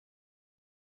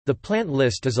The plant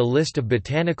list is a list of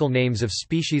botanical names of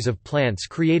species of plants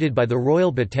created by the Royal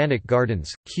Botanic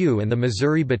Gardens, Kew and the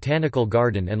Missouri Botanical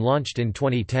Garden and launched in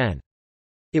 2010.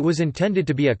 It was intended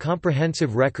to be a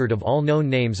comprehensive record of all known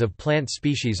names of plant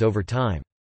species over time.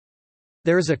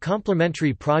 There is a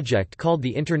complementary project called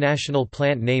the International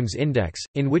Plant Names Index,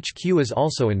 in which Kew is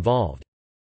also involved.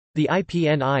 The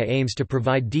IPNI aims to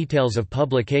provide details of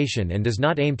publication and does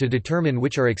not aim to determine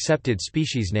which are accepted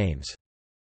species names.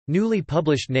 Newly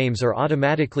published names are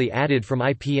automatically added from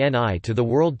IPNI to the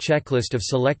World Checklist of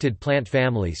Selected Plant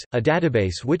Families, a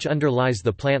database which underlies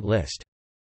the plant list.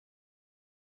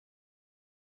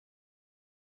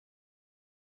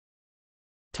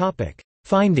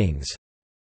 Findings.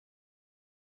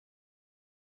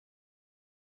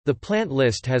 The plant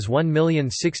list has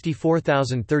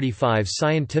 1,064,035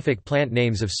 scientific plant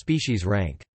names of species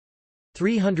rank.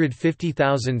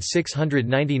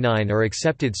 350,699 are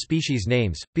accepted species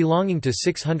names, belonging to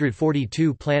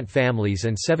 642 plant families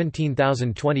and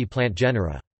 17,020 plant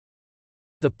genera.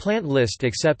 The plant list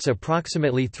accepts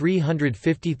approximately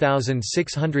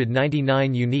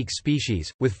 350,699 unique species,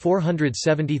 with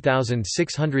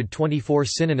 470,624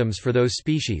 synonyms for those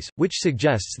species, which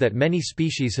suggests that many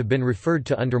species have been referred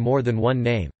to under more than one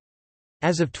name.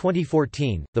 As of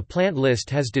 2014, the plant list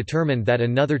has determined that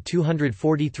another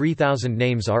 243,000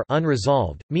 names are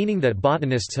unresolved, meaning that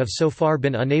botanists have so far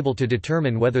been unable to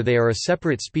determine whether they are a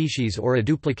separate species or a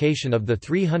duplication of the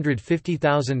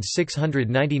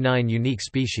 350,699 unique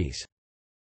species.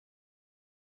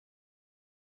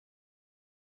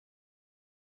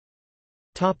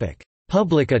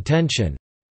 Public attention.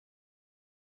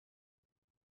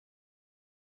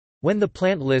 When the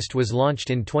plant list was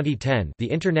launched in 2010, the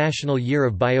International Year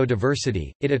of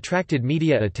Biodiversity, it attracted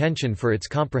media attention for its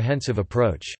comprehensive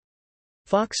approach.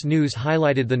 Fox News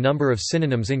highlighted the number of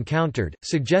synonyms encountered,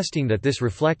 suggesting that this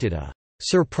reflected a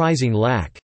surprising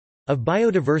lack of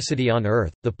biodiversity on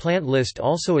Earth. The plant list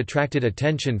also attracted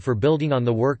attention for building on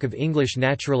the work of English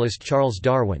naturalist Charles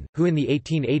Darwin, who in the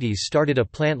 1880s started a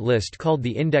plant list called the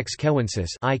Index Kewensis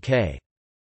 (IK).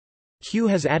 Kew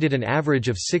has added an average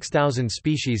of 6,000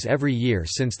 species every year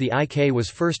since the IK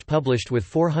was first published with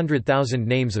 400,000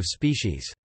 names of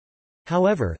species.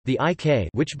 However, the IK,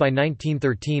 which by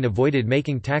 1913 avoided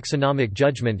making taxonomic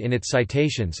judgment in its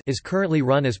citations, is currently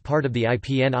run as part of the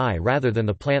IPNI rather than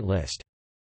the plant list.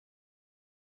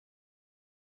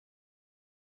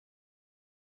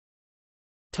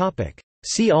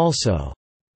 See also: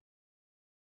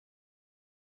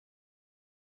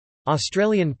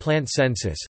 Australian Plant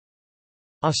Census,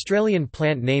 Australian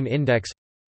Plant Name Index,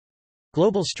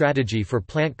 Global Strategy for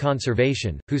Plant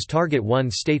Conservation, whose Target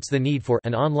 1 states the need for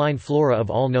an online flora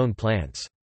of all known plants.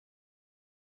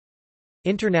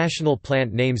 International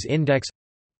Plant Names Index,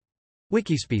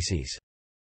 Wikispecies.